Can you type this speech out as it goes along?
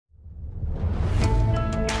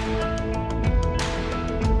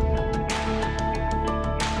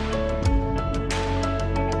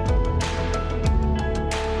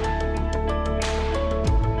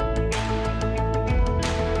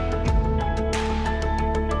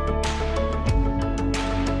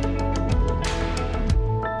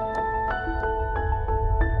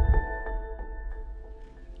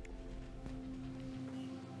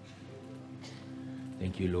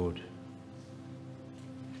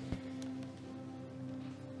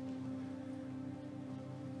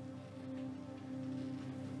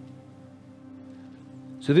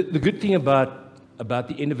So the good thing about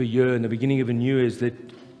the end of a year and the beginning of a new year is that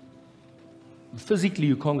physically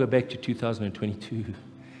you can't go back to 2022.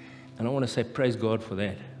 And I want to say praise God for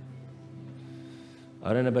that.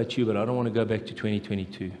 I don't know about you, but I don't want to go back to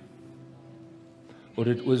 2022. Or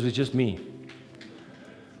was it just me?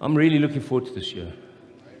 I'm really looking forward to this year.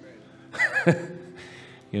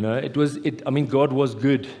 You know, God was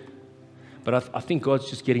good. But I think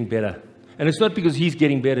God's just getting better. And it's not because He's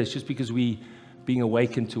getting better, it's just because we're being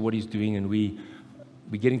awakened to what He's doing, and we're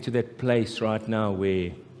getting to that place right now where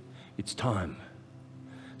it's time.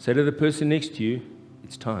 Say to the person next to you,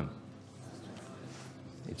 it's time.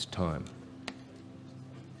 It's time.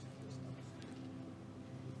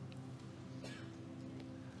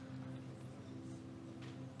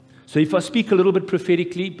 So if I speak a little bit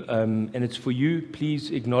prophetically, and it's for you, please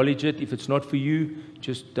acknowledge it. If it's not for you,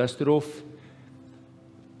 just dust it off.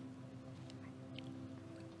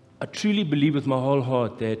 I truly believe with my whole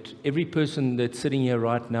heart that every person that's sitting here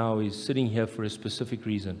right now is sitting here for a specific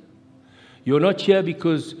reason. You're not here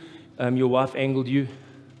because your wife angled you.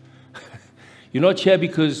 You're not here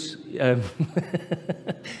because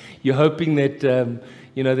you're hoping that,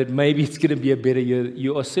 that maybe it's going to be a better year.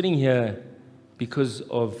 You are sitting here because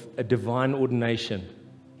of a divine ordination.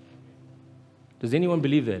 Does anyone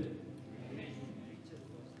believe that?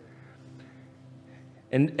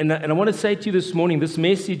 And I want to say to you this morning, this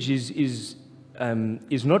message is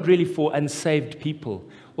not really for unsaved people.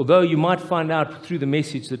 Although you might find out through the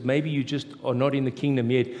message that maybe you just are not in the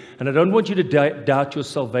kingdom yet. And I don't want you to doubt your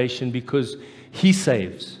salvation, because He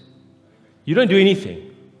saves. You don't do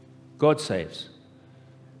anything. God saves.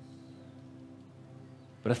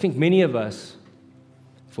 But I think many of us,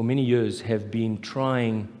 for many years, have been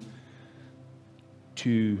trying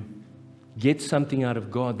to get something out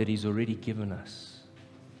of God that He's already given us.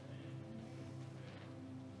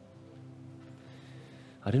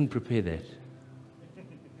 I didn't prepare that.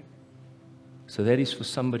 So that is for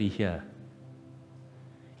somebody here.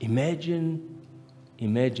 Imagine,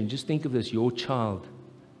 just think of this, your child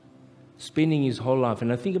spending his whole life,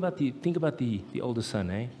 and I think about the older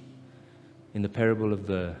son, in the parable of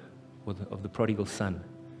the prodigal son.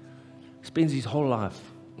 Spends his whole life,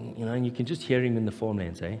 and you can just hear him in the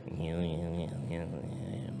farmlands, My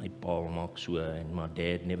pa maak so, and my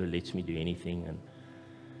dad never lets me do anything,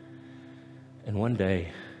 and one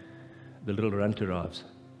day the little runt arrives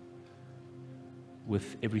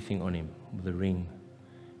with everything on him, with a ring,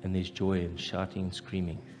 and there's joy and shouting and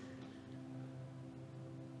screaming.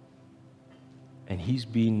 And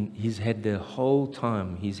he's had the whole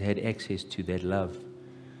time, he's had access to that love,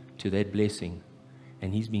 to that blessing,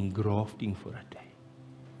 and he's been grafting for it,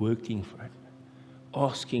 working for it,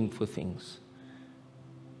 asking for things.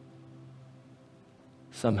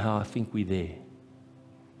 Somehow I think we're there.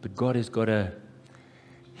 But God has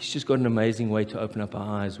He's just got an amazing way to open up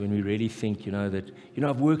our eyes when we really think, that,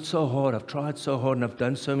 I've worked so hard, I've tried so hard, and I've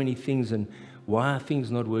done so many things, and why are things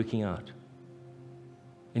not working out?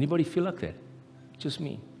 Anybody feel like that? Just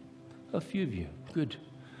me. A few of you. Good.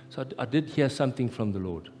 So I did hear something from the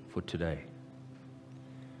Lord for today.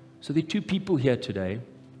 So there are two people here today.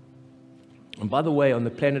 And by the way, on the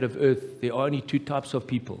planet of Earth, there are only two types of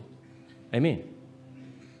people. Amen.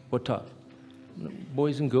 What type?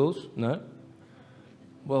 Boys and girls? No?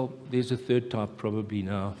 Well, there's a third type probably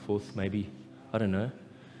now, fourth maybe. I don't know.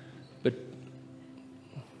 But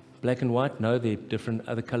black and white? No, there are different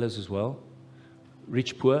other colors as well.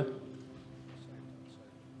 Rich, poor?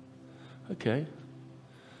 Okay.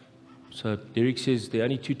 So Derek says there are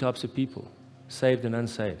only two types of people, saved and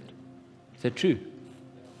unsaved. Is that true?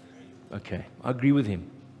 Okay, I agree with him.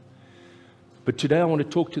 But today I want to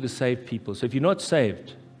talk to the saved people. So if you're not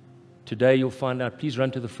saved, today you'll find out. Please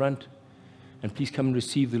run to the front and please come and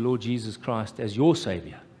receive the Lord Jesus Christ as your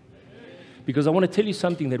Savior. Because I want to tell you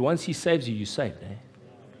something, that once He saves you, you're saved.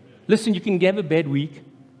 Listen, you can have a bad week.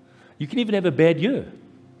 You can even have a bad year.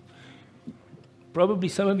 Probably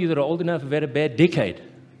some of you that are old enough have had a bad decade.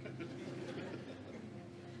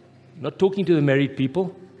 Not talking to the married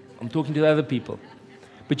people. I'm talking to the other people.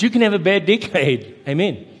 But you can have a bad decade.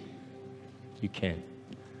 Amen. You can.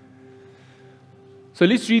 So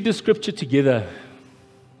let's read the scripture together.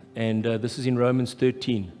 And this is in Romans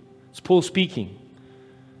 13. It's Paul speaking.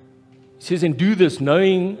 He says, and do this,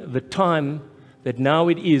 knowing the time that now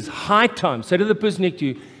it is high time. Say to the person next to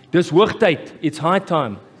you, dis hoogtyd, it's high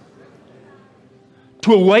time.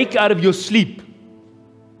 To awake out of your sleep.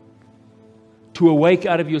 To awake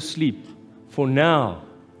out of your sleep. For now.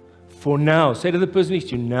 Say to the person next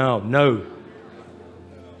to you, now. No.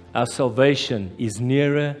 Our salvation is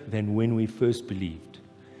nearer than when we first believed.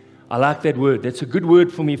 I like that word. That's a good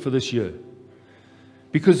word for me for this year.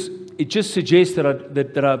 Because it just suggests that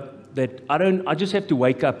I just have to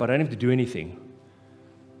wake up. I don't have to do anything.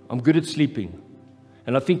 I'm good at sleeping.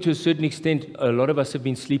 And I think to a certain extent, a lot of us have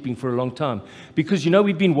been sleeping for a long time. Because,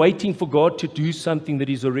 we've been waiting for God to do something that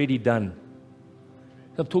He's already done.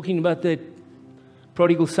 I'm talking about that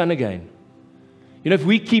prodigal son again. If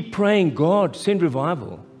we keep praying, God, send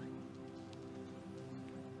revival.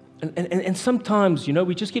 And sometimes,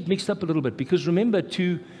 we just get mixed up a little bit. Because remember,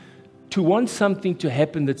 to want something to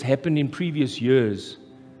happen that's happened in previous years,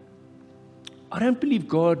 I don't believe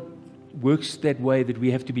God works that way, that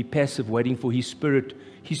we have to be passive waiting for His Spirit.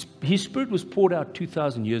 His Spirit was poured out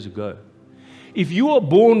 2,000 years ago. If you are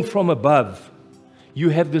born from above, you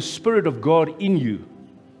have the Spirit of God in you.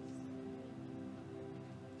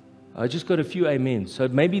 I just got a few amens. So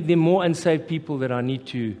maybe there are more unsaved people that I need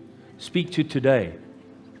to speak to today.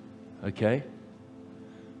 Okay?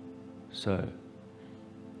 So,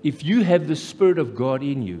 if you have the Spirit of God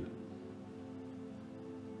in you,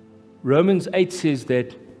 Romans 8 says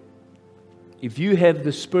that if you have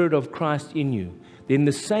the Spirit of Christ in you, then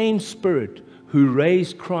the same Spirit who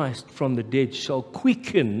raised Christ from the dead shall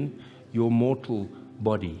quicken your mortal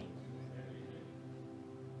body.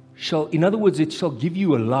 In other words, it shall give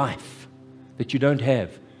you a life that you don't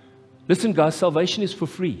have. Listen, guys, salvation is for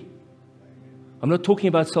free. I'm not talking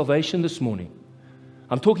about salvation this morning.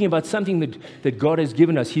 I'm talking about something that God has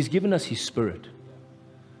given us. He's given us His Spirit.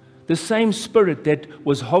 The same Spirit that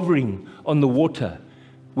was hovering on the water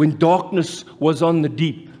when darkness was on the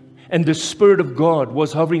deep, and the Spirit of God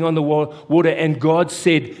was hovering on the water, and God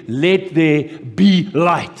said, "Let there be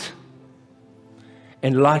light."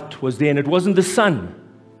 And light was there, and it wasn't the sun.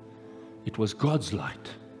 It was God's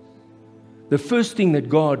light. The first thing that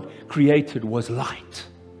God created was light.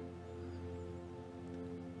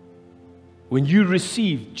 When you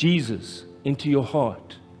receive Jesus into your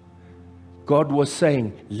heart, God was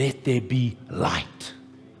saying, "Let there be light."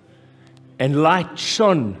 And light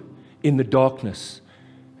shone in the darkness.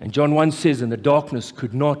 And John 1 says, and the darkness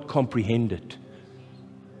could not comprehend it.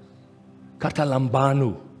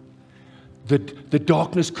 Katalambanu. The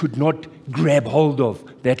darkness could not grab hold of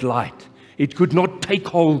that light. It could not take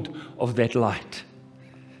hold of that light.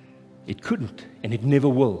 It couldn't, and it never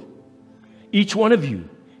will. Each one of you,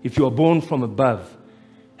 if you are born from above,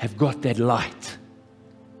 have got that light.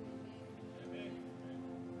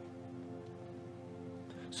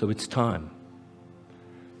 So it's time.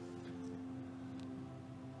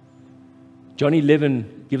 John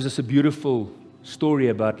 11 gives us a beautiful story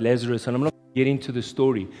about Lazarus, and I'm not going to get into the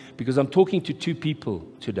story because I'm talking to two people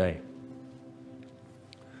today.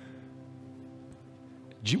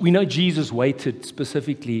 We know Jesus waited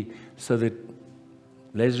specifically so that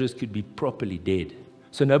Lazarus could be properly dead.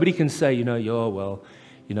 So nobody can say, he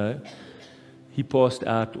passed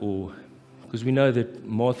out, or because we know that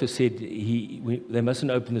Martha said they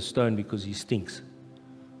mustn't open the stone because he stinks.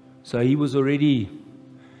 So he was already,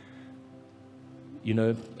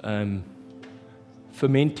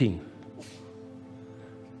 fermenting.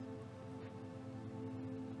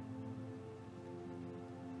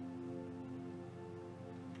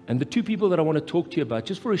 And the two people that I want to talk to you about,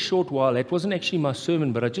 just for a short while, it wasn't actually my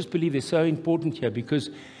sermon, but I just believe they're so important here because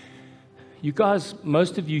you guys,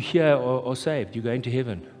 most of you here are saved. You're going to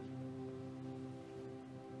heaven.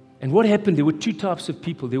 And what happened? There were two types of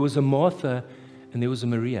people. There was a Martha and there was a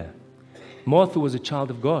Maria. Martha was a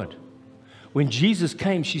child of God. When Jesus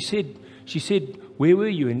came, she said, "Where were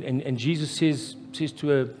you?" And Jesus says to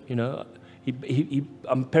her,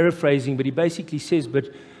 I'm paraphrasing, but he basically says,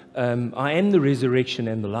 "But I am the resurrection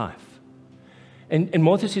and the life." And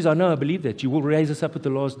Martha says, "I know, I believe that. You will raise us up at the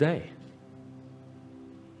last day."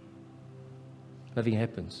 Nothing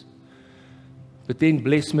happens. But then,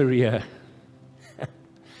 bless Maria,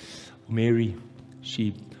 Mary,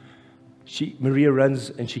 Maria runs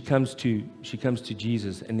and she comes to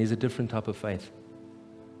Jesus, and there's a different type of faith.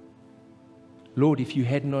 "Lord, if you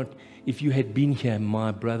had been here,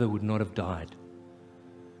 my brother would not have died."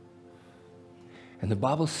 And the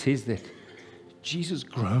Bible says that Jesus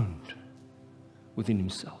groaned within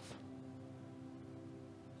himself.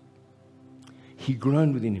 He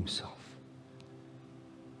groaned within himself.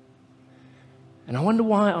 And I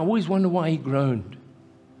always wonder why he groaned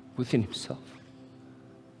within himself.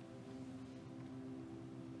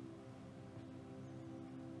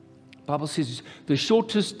 The Bible says the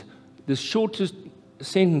shortest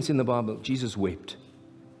sentence in the Bible, Jesus wept.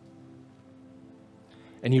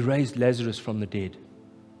 And he raised Lazarus from the dead.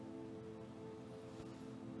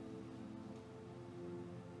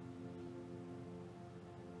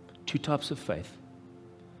 Two types of faith.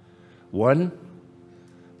 One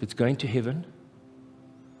that's going to heaven.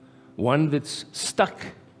 one that's stuck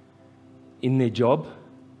in their job,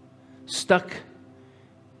 stuck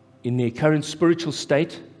in their current spiritual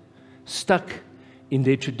state, stuck in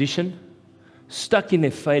their tradition, stuck in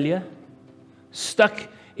their failure, stuck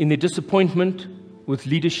in their disappointment with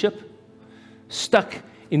leadership, stuck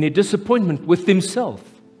in their disappointment with themselves.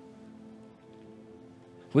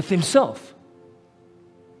 With themselves.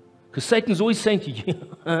 Because Satan's always saying to you,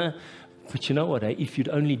 but you know what, if you'd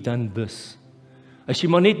only done this. As jy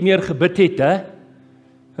maar net meer gebid het,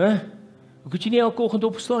 hoe could jy nie elke oggend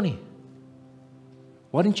opstaan nie?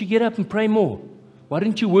 Why didn't you get up and pray more? Why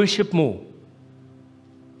didn't you worship more?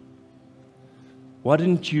 Why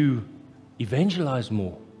didn't you evangelize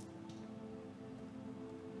more?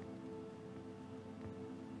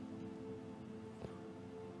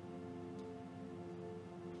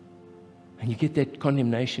 And you get that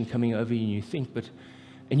condemnation coming over you, and you think,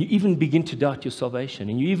 and you even begin to doubt your salvation,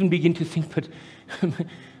 and you even begin to think, but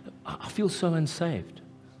I feel so unsaved.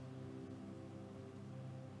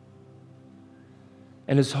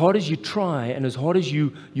 And as hard as you try, and as hard as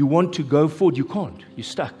you want to go forward, you can't. You're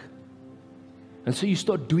stuck. And so you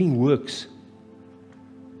start doing works.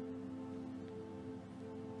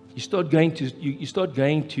 You start going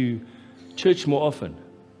to church more often.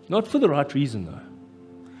 Not for the right reason, though.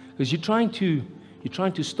 Because you're trying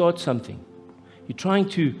to start something. You're trying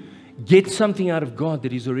to get something out of God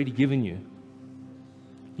that He's already given you.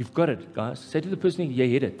 You've got it, guys. Say to the person, yeah,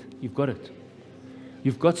 hit it. You've got it.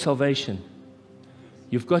 You've got salvation.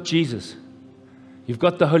 You've got Jesus. You've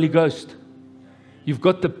got the Holy Ghost. You've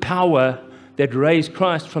got the power that raised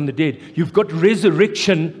Christ from the dead. You've got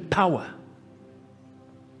resurrection power.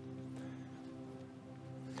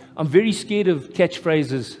 I'm very scared of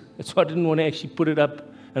catchphrases. That's why I didn't want to actually put it up.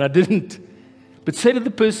 And I didn't. But say to the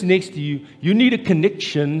person next to you, you need a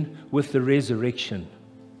connection with the resurrection.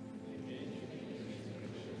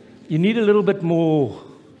 You need a little bit more.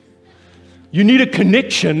 You need a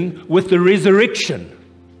connection with the resurrection.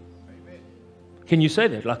 Can you say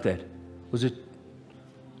that like that? Was it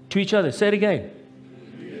to each other? Say it again.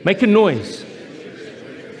 Make a noise.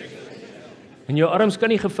 En jou arms kan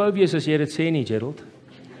nie gevou wees as jy dit sê nie, Gerald.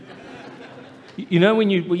 You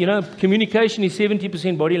know, communication is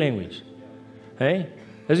 70% body language. Hey?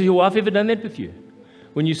 Has your wife ever done that with you?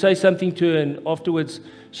 When you say something to her and afterwards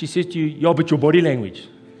she says to you, yeah, but your body language.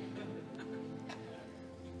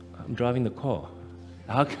 I'm driving the car.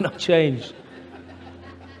 How can I change?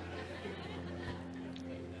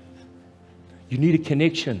 You need a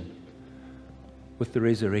connection with the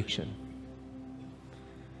resurrection.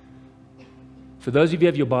 For those of you who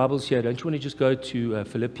have your Bibles here, don't you want to just go to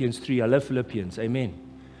Philippians 3? I love Philippians. Amen.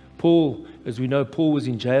 Paul, as we know, Paul was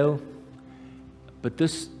in jail. But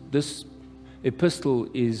this epistle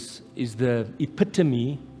is the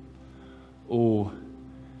epitome, or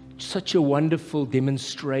such a wonderful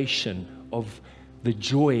demonstration of the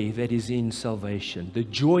joy that is in salvation. The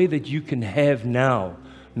joy that you can have now.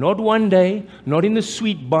 Not one day, not in the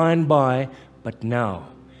sweet by and by, but now.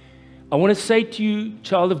 I want to say to you,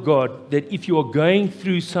 child of God, that if you are going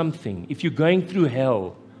through something, if you're going through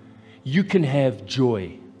hell, you can have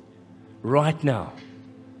joy right now.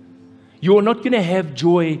 You are not going to have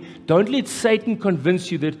joy. Don't let Satan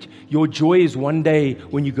convince you that your joy is one day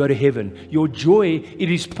when you go to heaven. Your joy,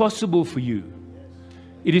 it is possible for you.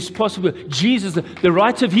 It is possible. Jesus, the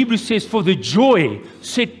writer of Hebrews says, for the joy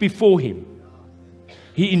set before Him,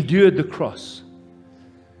 He endured the cross.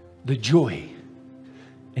 The joy.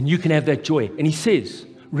 And you can have that joy. And He says,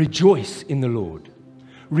 rejoice in the Lord.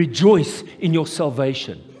 Rejoice in your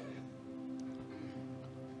salvation.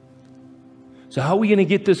 So how are we going to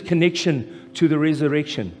get this connection to the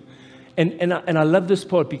resurrection? And I love this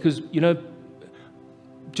part because,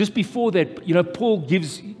 just before that, Paul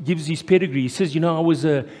gives his pedigree. He says, I was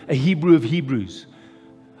a Hebrew of Hebrews.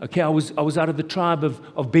 Okay, I was out of the tribe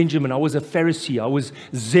of Benjamin. I was a Pharisee. I was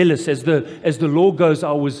zealous. As the law goes,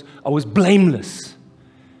 I was blameless.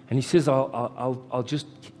 And he says,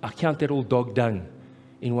 I count that all dog dung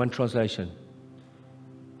in one translation.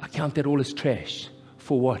 I count that all as trash.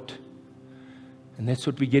 For what? And that's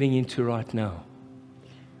what we're getting into right now.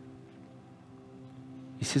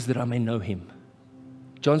 He says that I may know Him.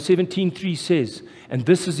 John 17:3 says, and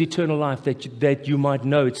this is eternal life, that you might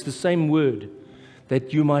know. It's the same word.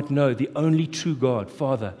 That you might know the only true God,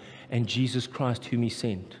 Father, and Jesus Christ whom He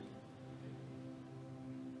sent.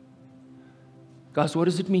 Guys, what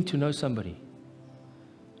does it mean to know somebody?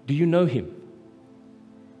 Do you know Him?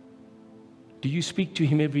 Do you speak to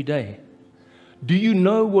Him every day? Do you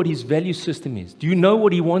know what His value system is? Do you know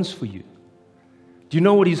what He wants for you? Do you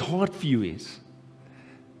know what His heart for you is?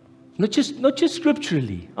 Not just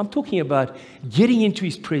scripturally. I'm talking about getting into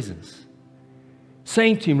His presence.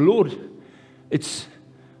 Saying to Him, Lord, it's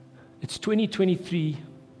 2023,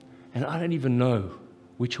 and I don't even know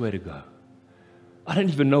which way to go. I don't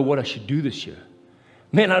even know what I should do this year.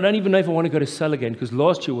 Man, I don't even know if I want to go to Cell again, because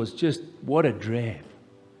last year was just, what a drab.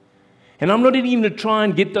 And I'm not even going to try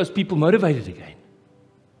and get those people motivated again.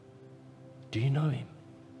 Do you know Him?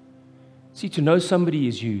 See, to know somebody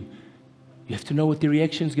is you have to know what their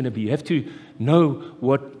reaction is going to be. You have to know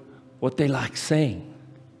what they like saying.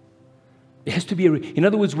 There has to be in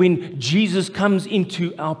other words, when Jesus comes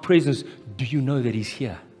into our presence, do you know that He's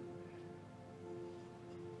here?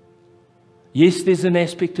 Yes, there's an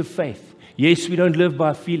aspect of faith. Yes, we don't live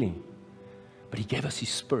by feeling. But He gave us His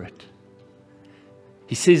Spirit.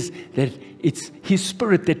 He says that it's His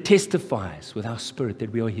Spirit that testifies with our spirit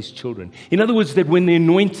that we are His children. In other words, that when the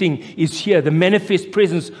anointing is here, the manifest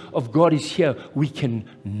presence of God is here, we can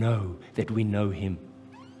know that we know Him.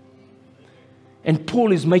 And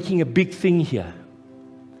Paul is making a big thing here.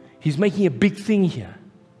 He's making a big thing here.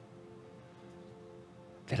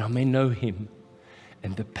 That I may know Him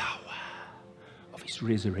and the power of His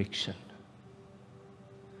resurrection.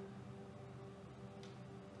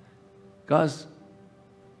 Guys,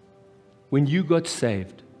 when you got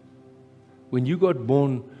saved, when you got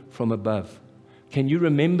born from above, can you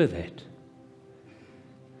remember that?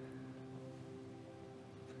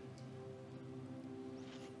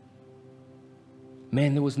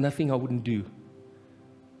 Man, there was nothing I wouldn't do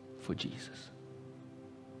for Jesus.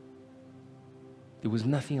 There was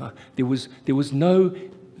nothing. There was no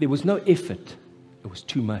effort. It was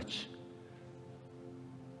too much.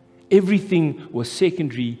 Everything was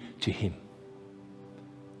secondary to Him.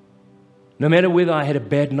 No matter whether I had a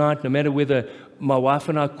bad night, no matter whether my wife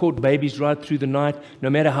and I caught babies right through the night, no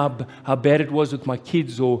matter how bad it was with my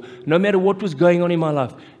kids, or no matter what was going on in my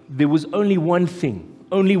life, there was only one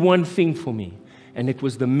thing for me. And it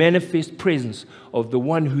was the manifest presence of the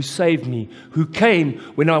one who saved me, who came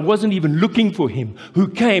when I wasn't even looking for Him, who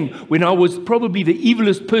came when I was probably the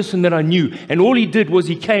evilest person that I knew. And all He did was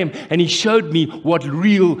He came and He showed me what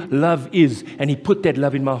real love is. And He put that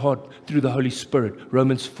love in my heart through the Holy Spirit.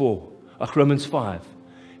 Romans 5.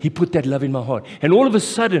 He put that love in my heart. And all of a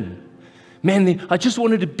sudden, man, I just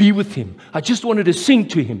wanted to be with Him. I just wanted to sing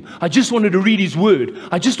to Him. I just wanted to read His Word.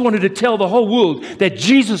 I just wanted to tell the whole world that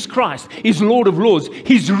Jesus Christ is Lord of Lords.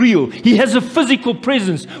 He's real. He has a physical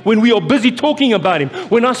presence when we are busy talking about Him.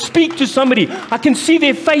 When I speak to somebody, I can see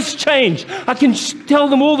their face change. I can tell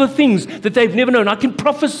them all the things that they've never known. I can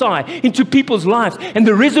prophesy into people's lives. And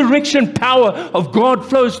the resurrection power of God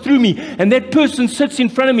flows through me. And that person sits in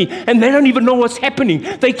front of me and they don't even know what's happening.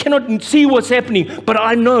 They cannot see what's happening. But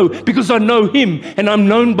I know, because I know Him and I'm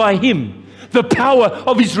known by Him, the power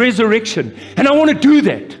of His resurrection. And I want to do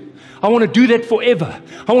that. I want to do that forever.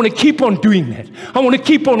 I want to keep on doing that. I want to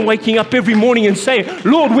keep on waking up every morning and saying,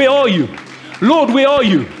 Lord, where are You? Lord, where are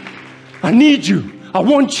You? I need You. I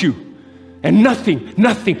want You. And nothing,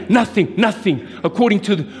 according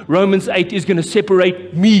to Romans 8, is going to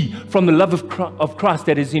separate me from the love of Christ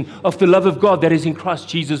of the love of God that is in Christ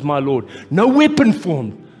Jesus my Lord. No weapon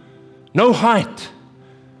formed, no height,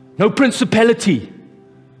 no principality,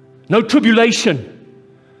 no tribulation,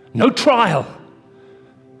 no trial,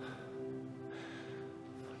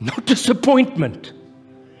 no disappointment.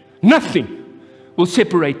 Nothing will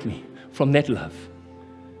separate me from that love.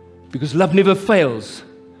 Because love never fails.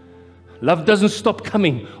 Love doesn't stop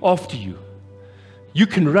coming after you. You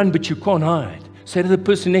can run, but you can't hide. Say to the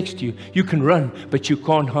person next to you, you can run, but you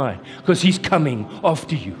can't hide. Because He's coming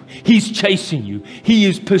after you. He's chasing you. He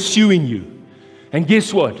is pursuing you. And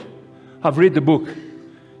guess what? I've read the book.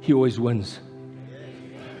 He always wins.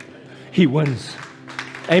 He wins.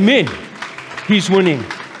 Amen. He's winning.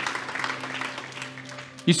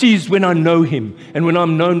 You see, it's when I know Him and when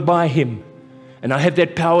I'm known by Him and I have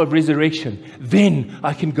that power of resurrection, then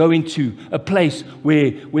I can go into a place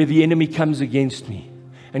where the enemy comes against me.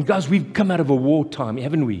 And guys, we've come out of a war time,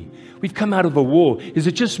 haven't we? We've come out of a war. Is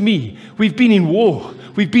it just me? We've been in war.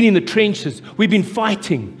 We've been in the trenches. We've been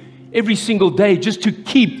fighting every single day just to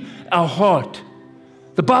keep our heart.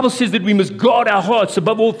 The Bible says that we must guard our hearts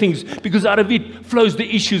above all things because out of it flows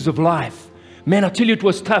the issues of life. Man, I tell you, it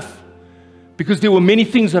was tough because there were many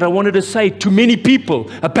things that I wanted to say to many people,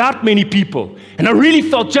 about many people, and I really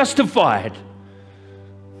felt justified.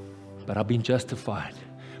 But I've been justified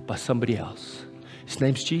by somebody else. His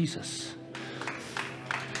name's Jesus.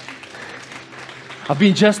 I've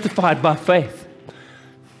been justified by faith.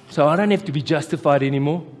 So I don't have to be justified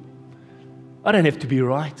anymore. I don't have to be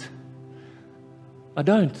right. I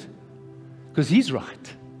don't. Because He's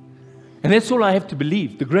right. And that's all I have to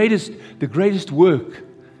believe. The greatest work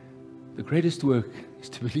is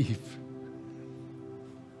to believe.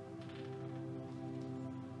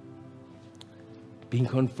 Being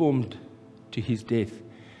conformed to his death.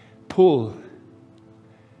 Paul,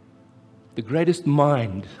 the greatest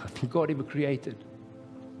mind I think God ever created.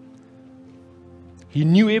 He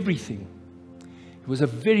knew everything. He was a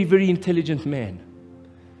very, very intelligent man.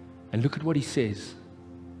 And look at what he says.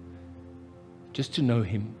 Just to know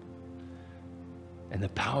him and the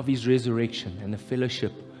power of his resurrection and the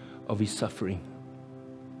fellowship of his suffering.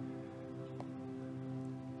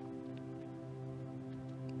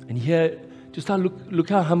 And here, just look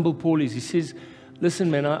how humble Paul is. He says, listen,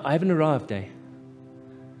 man, I haven't arrived, eh?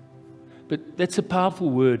 But that's a powerful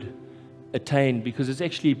word, attained, because it's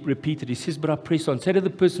actually repeated. He says, but I press on. Say to the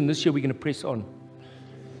person, this year we're going to press on.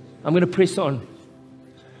 I'm going to press on.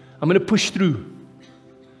 I'm going to push through.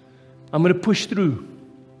 I'm going to push through.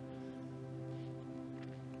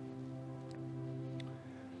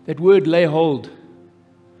 That word, lay hold.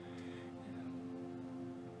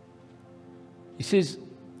 He says,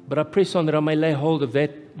 but I press on that I may lay hold of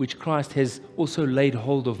that which Christ has also laid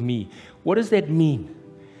hold of me. What does that mean?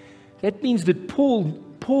 That means that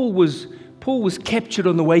Paul was captured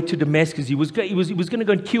on the way to Damascus. He was going to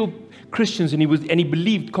go and kill Christians, and he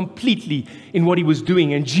believed completely in what he was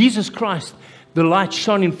doing. And Jesus Christ, the light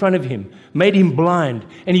shone in front of him, made him blind,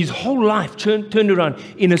 and his whole life turned around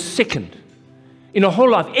in a second. In a whole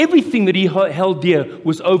life, everything that he held dear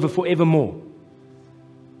was over forevermore.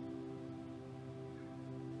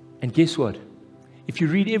 And guess what? If you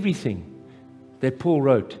read everything that Paul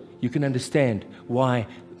wrote, you can understand why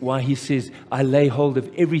he says, I lay hold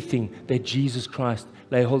of everything that Jesus Christ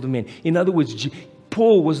lay hold of men. In other words,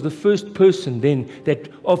 Paul was the first person then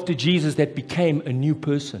that after Jesus that became a new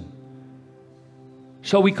person.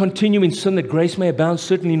 Shall we continue in sin that grace may abound?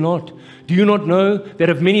 Certainly not. Do you not know that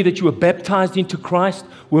of many that you were baptized into Christ,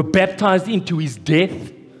 were baptized into his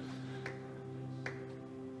death?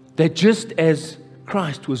 That just as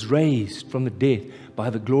Christ was raised from the dead by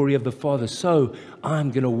the glory of the Father, so I'm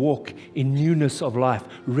going to walk in newness of life,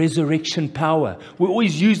 resurrection power. We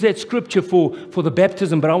always use that scripture for the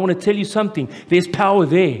baptism, but I want to tell you something. There's power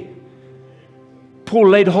there. Paul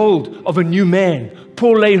laid hold of a new man.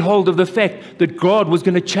 Paul laid hold of the fact that God was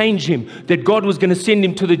going to change him, that God was going to send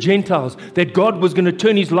him to the Gentiles, that God was going to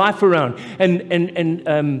turn his life around.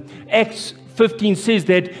 And Acts 15 says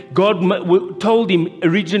that God told him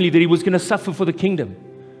originally that he was going to suffer for the kingdom.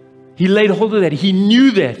 He laid hold of that. He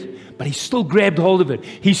knew that, but he still grabbed hold of it.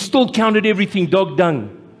 He still counted everything dog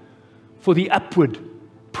dung for the upward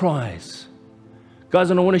prize. Guys,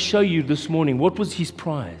 and I want to show you this morning, what was his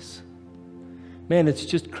prize? Man, it's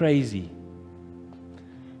just crazy.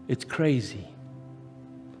 It's crazy.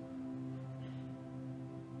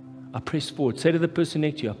 I press forward. Say to the person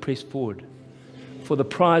next to you, I press forward. For the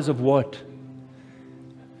prize of what?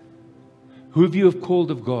 Who of you have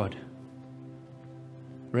called of God?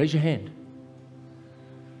 Raise your hand.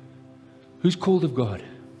 Who's called of God?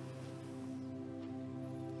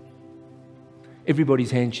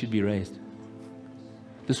 Everybody's hand should be raised.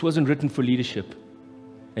 This wasn't written for leadership.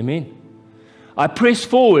 Amen. I press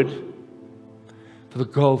forward for the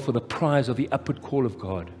goal, for the prize of the upward call of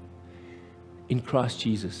God in Christ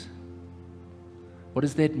Jesus. What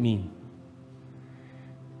does that mean?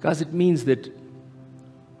 Guys, it means that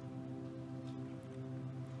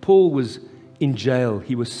Paul was in jail.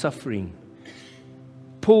 He was suffering.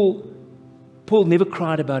 Paul never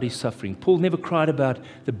cried about his suffering. Paul never cried about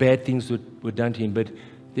the bad things that were done to him. But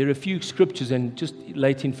there are a few scriptures, and just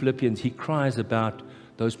late in Philippians, he cries about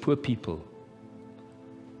those poor people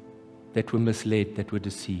that were misled, that were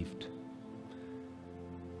deceived.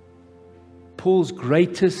 Paul's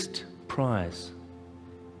greatest prize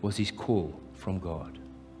was his call from God.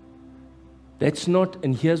 That's not,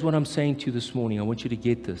 and here's what I'm saying to you this morning. I want you to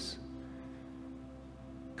get this.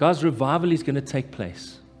 Guys, revival is going to take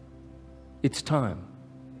place. It's time.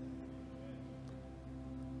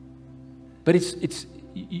 But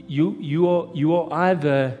you are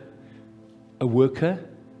either a worker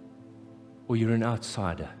or you're an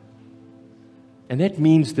outsider. And that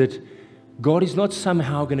means that God is not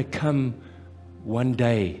somehow going to come one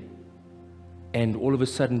day and all of a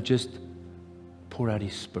sudden just pour out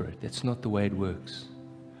His Spirit. That's not the way it works.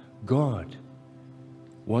 God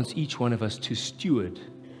wants each one of us to steward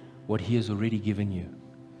what He has already given you.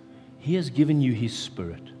 He has given you His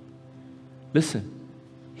Spirit. Listen,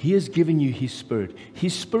 He has given you His Spirit.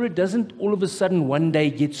 His Spirit doesn't all of a sudden one day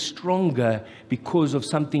get stronger because of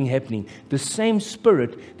something happening. The same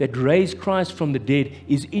Spirit that raised Christ from the dead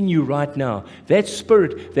is in you right now. That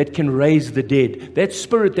Spirit that can raise the dead. That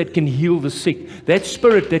Spirit that can heal the sick. That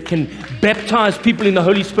Spirit that can baptize people in the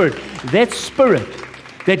Holy Spirit. That Spirit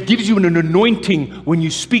that gives you an anointing when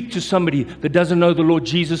you speak to somebody that doesn't know the Lord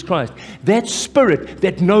Jesus Christ. That Spirit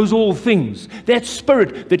that knows all things. That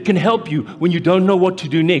Spirit that can help you when you don't know what to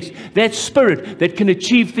do next. That Spirit that can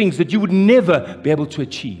achieve things that you would never be able to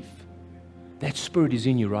achieve. That Spirit is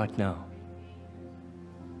in you right now.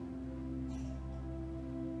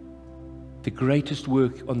 The greatest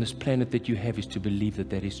work on this planet that you have is to believe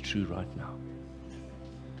that that is true right now.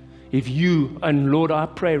 If you, and Lord, I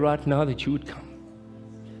pray right now that you would come.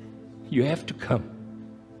 You have to come.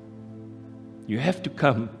 You have to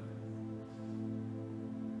come.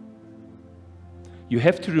 You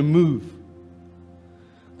have to remove.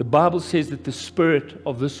 The Bible says that the spirit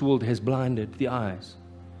of this world has blinded the eyes.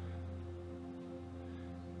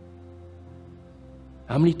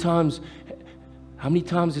 How many times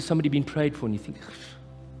has somebody been prayed for and you think,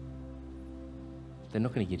 they're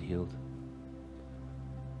not going to get healed?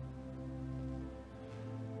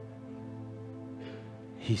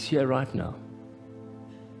 He's here right now.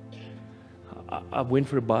 I went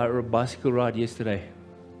for a bicycle ride yesterday,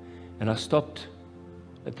 and I stopped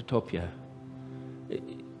at the top here.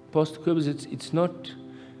 Pastor Kobus, it's not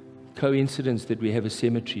coincidence that we have a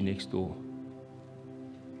cemetery next door.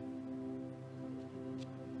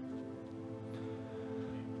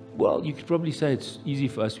 Well, you could probably say it's easy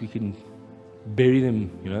for us. We can bury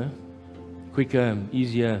them, you know, quicker,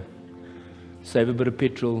 easier, save a bit of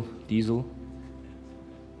petrol, diesel.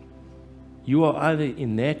 You are either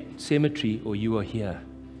in that cemetery or you are here.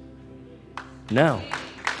 Now.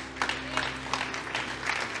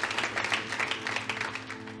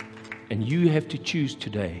 And you have to choose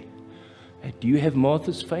today. Do you have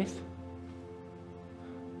Martha's faith?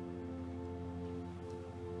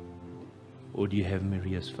 Or do you have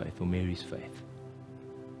Maria's faith or Mary's faith?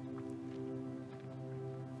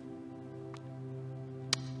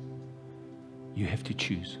 You have to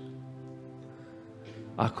choose.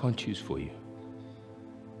 I can't choose for you.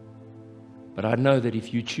 But I know that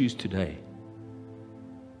if you choose today,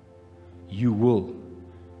 you will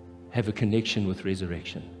have a connection with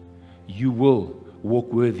resurrection. You will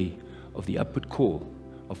walk worthy of the upward call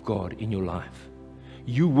of God in your life.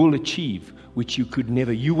 You will achieve which you could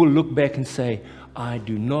never. You will look back and say, I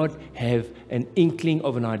do not have an inkling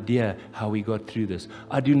of an idea how we got through this.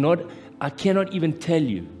 I cannot even tell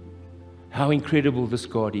you how incredible this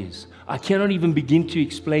God is. I cannot even begin to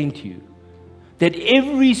explain to you that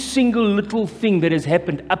every single little thing that has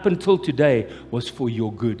happened up until today was for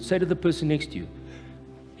your good. Say to the person next to you,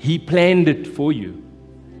 He planned it for you.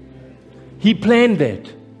 He planned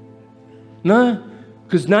that. No?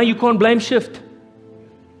 Because now you can't blame shift.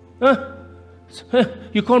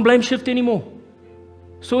 You can't blame shift anymore.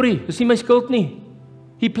 Sorry, is nie my skuld nie.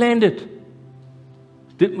 He planned it.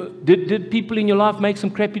 Did people in your life make some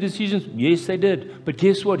crappy decisions? Yes, they did. But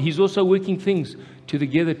guess what? He's also working things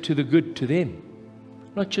together to the good to them.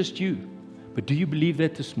 Not just you. But do you believe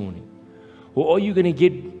that this morning? Or are you going to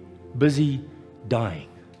get busy dying?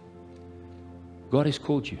 God has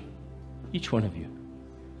called you. Each one of you.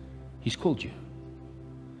 He's called you.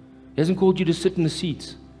 He hasn't called you to sit in the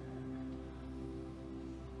seats.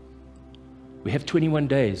 We have 21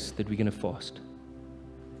 days that we're going to fast.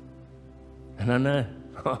 And I know,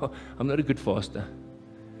 I'm not a good faster.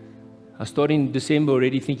 I started in December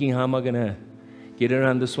already thinking, how am I going to get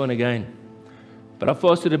around this one again? But I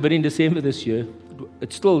fasted a bit in December this year.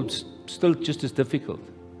 It's still just as difficult.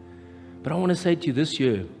 But I want to say to you this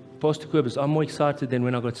year, Pastor Kobus, I'm more excited than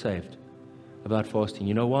when I got saved about fasting.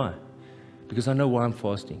 You know why? Because I know why I'm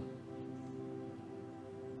fasting.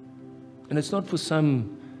 And it's not for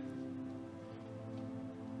some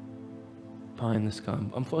pie in the sky.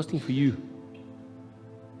 I'm fasting for you.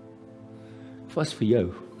 Fast for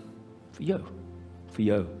you. For you. For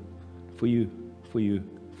you. For you. For you.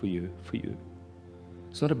 For you. For you.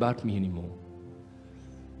 It's not about me anymore.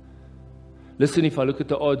 Listen, if I look at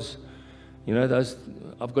the odds, you know,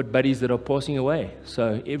 I've got buddies that are passing away.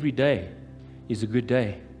 So every day is a good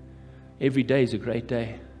day. Every day is a great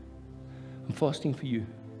day. I'm fasting for you.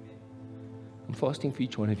 I'm fasting for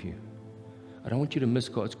each one of you. I don't want you to miss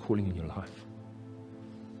God's calling in your life.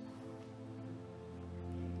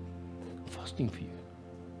 I'm fasting for you.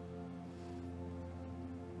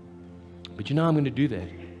 But you know I'm going to do that.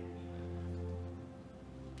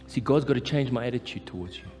 See, God's got to change my attitude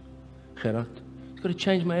towards you. Gerard, He's got to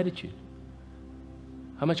change my attitude.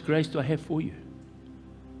 How much grace do I have for you?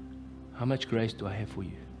 How much grace do I have for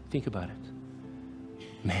you? Think about it.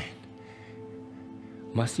 Man,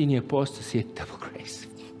 my senior pastor said double grace.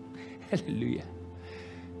 Hallelujah.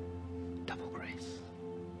 Double grace.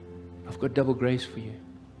 I've got double grace for you.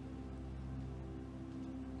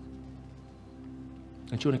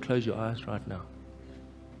 Don't you want to close your eyes right now?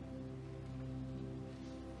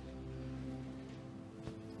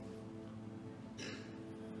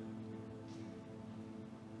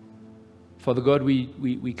 Father God,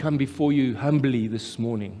 we come before you humbly this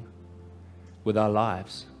morning with our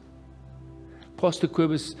lives. Pastor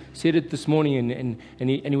Quibus said it this morning, and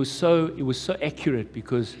it was so accurate,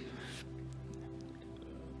 because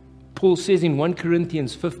Paul says in 1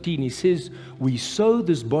 Corinthians 15, he says, we sow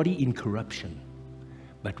this body in corruption,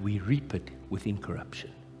 but we reap it with incorruption.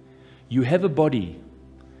 You have a body,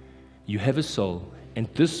 you have a soul, and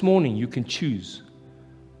this morning you can choose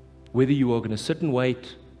whether you are going to sit and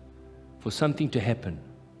wait for something to happen,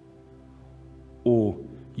 or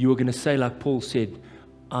you are going to say, like Paul said,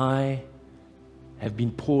 I have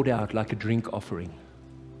been poured out like a drink offering.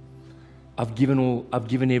 I've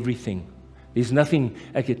given everything. There's nothing.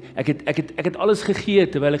 Ek het alles gegee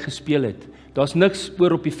terwyl ek gespeel het. Daar's niks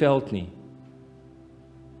oor op die veld nie.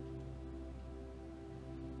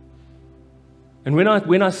 And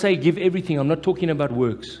when I say give everything, I'm not talking about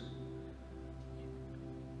works,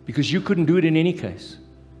 because you couldn't do it in any case.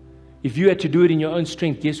 If you had to do it in your own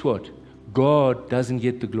strength, guess what? God doesn't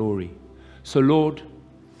get the glory. So Lord,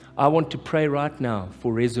 I want to pray right now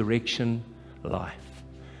for resurrection life.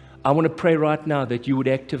 I want to pray right now that you would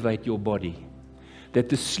activate your body, that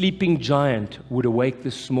the sleeping giant would awake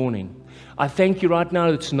this morning. I thank you right now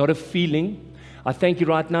that it's not a feeling. I thank you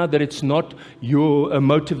right now that it's not your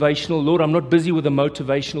motivational. Lord, I'm not busy with a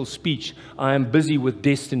motivational speech. I am busy with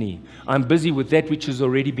destiny. I'm busy with that which has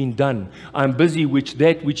already been done. I'm busy with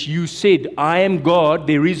that which you said, I am God,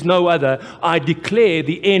 there is no other. I declare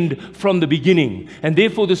the end from the beginning. And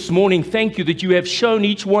therefore this morning, thank you that you have shown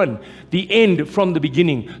each one the end from the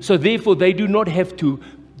beginning. So therefore they do not have to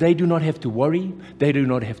worry. They do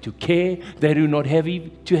not have to care. They do not have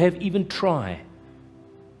to even try,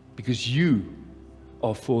 because you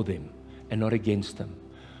are for them and not against them.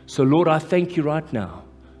 So Lord, I thank you right now.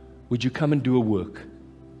 Would you come and do a work?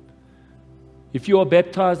 If you are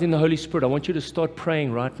baptized in the Holy Spirit, I want you to start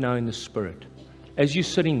praying right now in the Spirit. As you're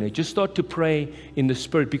sitting there, just start to pray in the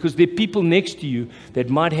Spirit, because there are people next to you that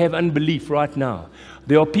might have unbelief right now.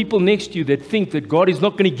 There are people next to you that think that God is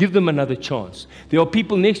not going to give them another chance. There are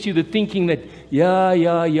people next to you that are thinking that,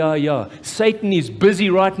 Satan is busy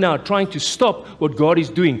right now trying to stop what God is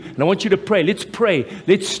doing. And I want you to pray. Let's pray.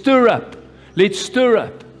 Let's stir up. Let's stir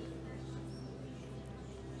up.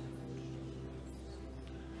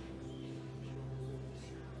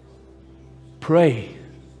 Pray.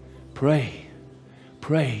 Pray.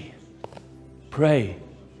 Pray. Pray.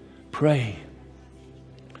 Pray.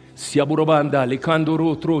 If you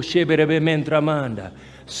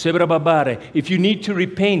need to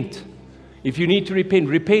repent,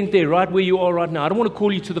 repent there right where you are right now. I don't want to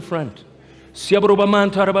call you to the front. If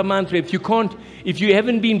you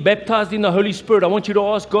haven't been baptized in the Holy Spirit, I want you to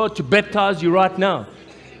ask God to baptize you right now.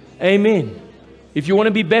 Amen. If you want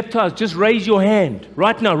to be baptized, just raise your hand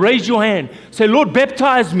right now. Raise your hand. Say, Lord,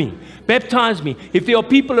 baptize me. Baptize me. If there are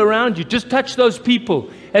people around you, just touch those people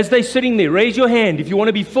as they're sitting there. Raise your hand if you want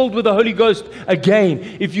to be filled with the Holy Ghost again.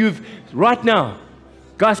 If you've, right now,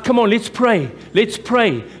 guys, come on, let's pray. Let's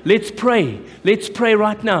pray. Let's pray. Let's pray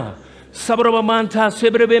right now. Sabrabamanta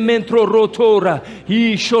sebrebementro rotora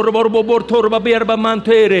I shorborbobortorba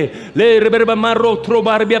berbamantere le reberbamarotro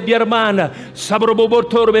barbia biermana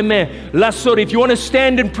sabrobobortorbe me lasor. If you want to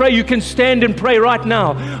stand and pray, you can stand and pray right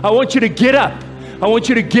now. I want you to get up. I want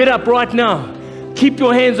you to get up right now. Keep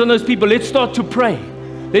your hands on those people. Let's start to pray.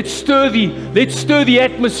 Let's stir the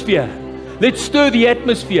atmosphere. Let's stir the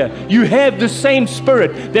atmosphere. You have the same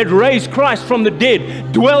Spirit that raised Christ from the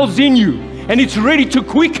dead dwells in you. And it's ready to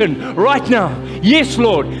quicken right now. Yes,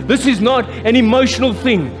 Lord, this is not an emotional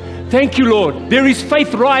thing. Thank you, Lord. There is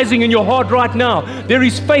faith rising in your heart right now. There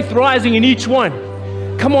is faith rising in each one.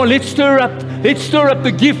 Come on, let's stir up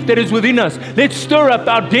the gift that is within us. Let's stir up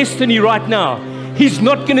our destiny right now. He's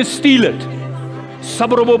not going to steal it.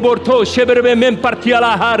 Sabroboborto sheberbe mem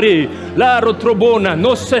partiala hari la rotrobona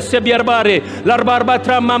no sesse biarbare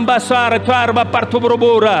l'arbarbatra mambasare tarba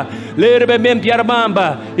partobrobora lerbe mem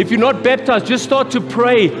biarbamba. If you're not baptized, just start to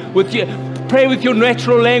pray with your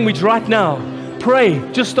natural language right now. Pray.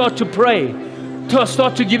 Just start to pray.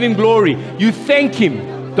 Start to give Him glory. You thank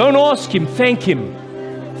Him. Don't ask Him. Thank Him.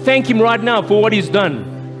 Thank Him right now for what He's done.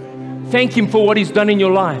 Thank Him for what He's done in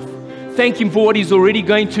your life. Thank Him for what He's already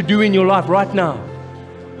going to do in your life right now.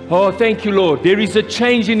 Oh, thank you, Lord. There is a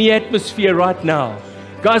change in the atmosphere right now.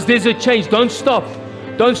 Guys, there's a change. Don't stop.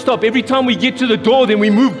 Don't stop. Every time we get to the door, then we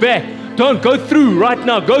move back. Don't go through right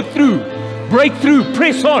now. Go through. Break through.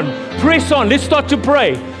 Press on. Press on. Let's start to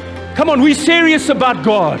pray. Come on, we're serious about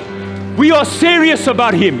God. We are serious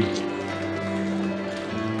about Him.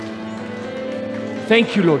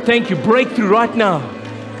 Thank you, Lord. Thank you. Breakthrough right now.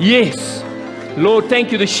 Yes. Lord,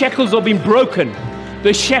 thank you. The shackles have been broken.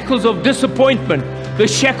 The shackles of disappointment. The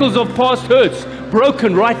shackles of past hurts.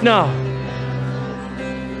 Broken right now.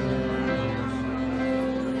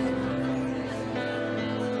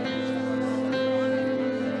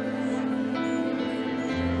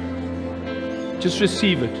 Just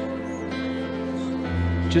receive it.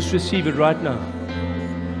 Just receive it right now.